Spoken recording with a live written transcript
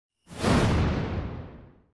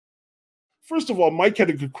first of all, Mike had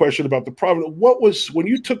a good question about the problem. What was when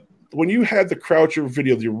you had the Croucher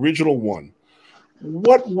video, the original one?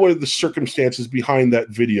 What were the circumstances behind that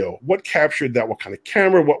video? What captured that? What kind of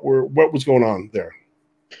camera? What was going on there?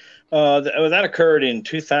 That occurred in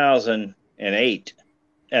 2008,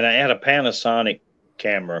 and I had a Panasonic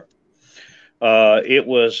camera. It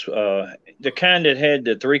was the kind that had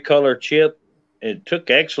the 3-color chip. It took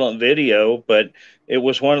excellent video, but it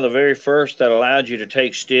was one of the very first that allowed you to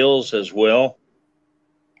take stills as well.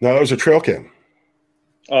 No, that was a trail cam.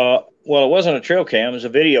 Well, it wasn't a trail cam; it was a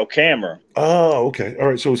video camera. Oh, okay, all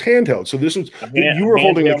right. So it was handheld. So this was you were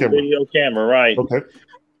holding the camera. Video camera, right? Okay.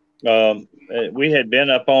 We had been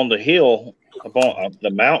up on the hill, up on the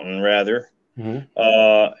mountain, rather, and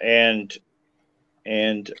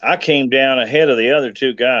I came down ahead of the other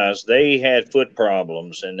 2 guys. They had foot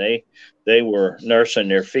problems, and they were nursing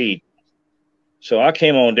their feet. So I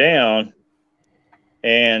came on down,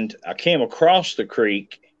 and I came across the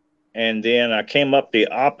creek, and then I came up the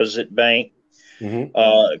opposite bank,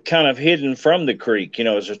 kind of hidden from the creek,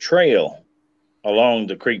 as a trail along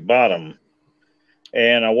the creek bottom.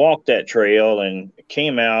 And I walked that trail and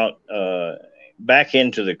came out back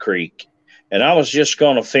into the creek. And I was just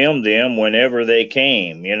going to film them whenever they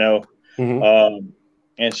came, and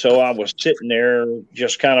so I was sitting there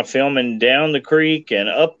just kind of filming down the creek and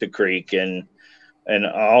up the creek and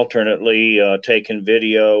alternately taking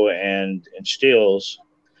video and stills.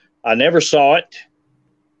 I never saw it.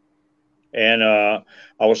 And I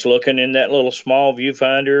was looking in that little small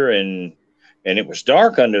viewfinder, and it was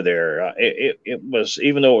dark under there. It was,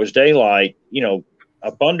 even though it was daylight,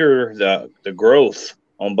 up under the growth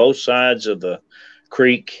on both sides of the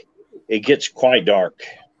creek, it gets quite dark.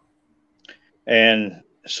 And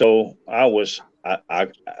so I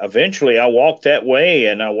eventually walked that way,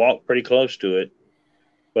 and I walked pretty close to it.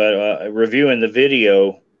 But reviewing the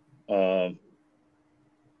video,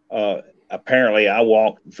 apparently I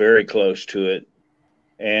walked very close to it,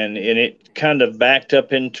 and it kind of backed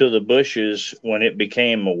up into the bushes when it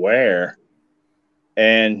became aware,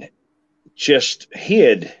 and just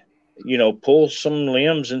hid. Pull some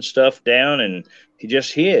limbs and stuff down, and he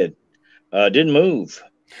just hid. Didn't move.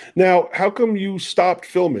 Now, how come you stopped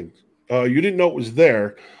filming? You didn't know it was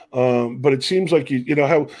there, but it seems like you know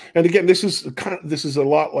how. And again, this is a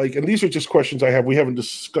lot like, and these are just questions I have. We haven't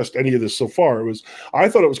discussed any of this so far. I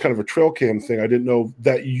thought it was kind of a trail cam thing. I didn't know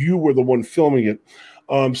that you were the one filming it.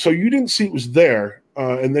 So you didn't see it was there,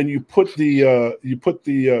 and then you put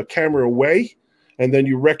the camera away. And then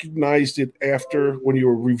you recognized it after when you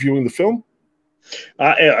were reviewing the film?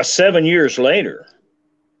 7 years later.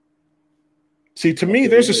 See, to me,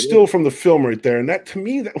 there's a still from the film right there. And that, to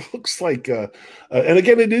me, that looks like, and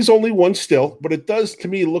again, it is only one still, but it does, to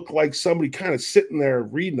me, look like somebody kind of sitting there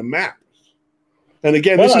reading the map. And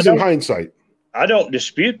again, this is in hindsight. I don't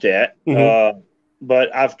dispute that.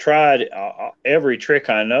 But I've tried every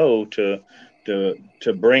trick I know to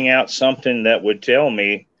bring out something that would tell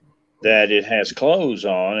me that it has clothes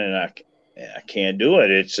on, and I can't do it.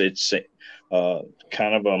 It's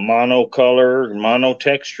kind of a mono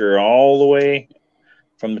texture all the way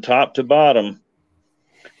from the top to bottom.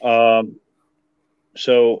 So,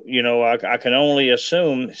 I can only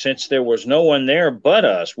assume, since there was no one there but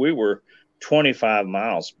us, we were 25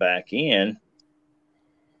 miles back in.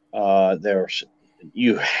 Only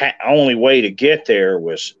way to get there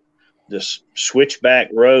was this switchback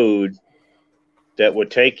road that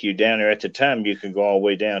would take you down there. At the time, you could go all the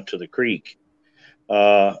way down to the creek.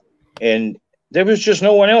 And there was just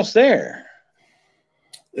no one else there.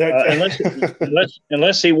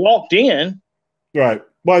 Unless he walked in. Right.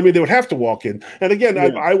 Well, I mean, they would have to walk in. And again,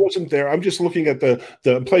 yeah. I wasn't there. I'm just looking at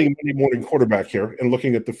I'm playing Monday morning quarterback here and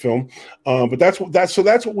looking at the film. But that's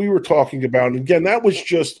what we were talking about. And again, I don't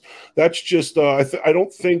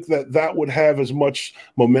think that would have as much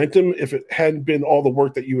momentum if it hadn't been all the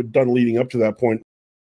work that you had done leading up to that point.